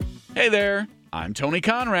Hey there, I'm Tony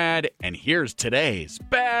Conrad, and here's today's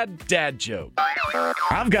bad dad joke.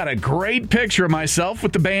 I've got a great picture of myself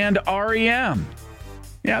with the band REM.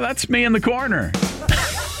 Yeah, that's me in the corner.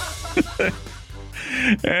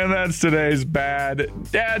 And that's today's bad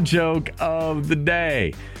dad joke of the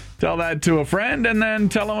day. Tell that to a friend and then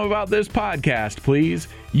tell them about this podcast, please.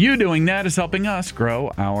 You doing that is helping us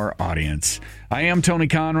grow our audience. I am Tony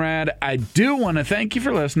Conrad. I do want to thank you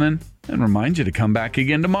for listening and remind you to come back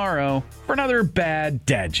again tomorrow for another bad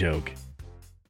dad joke.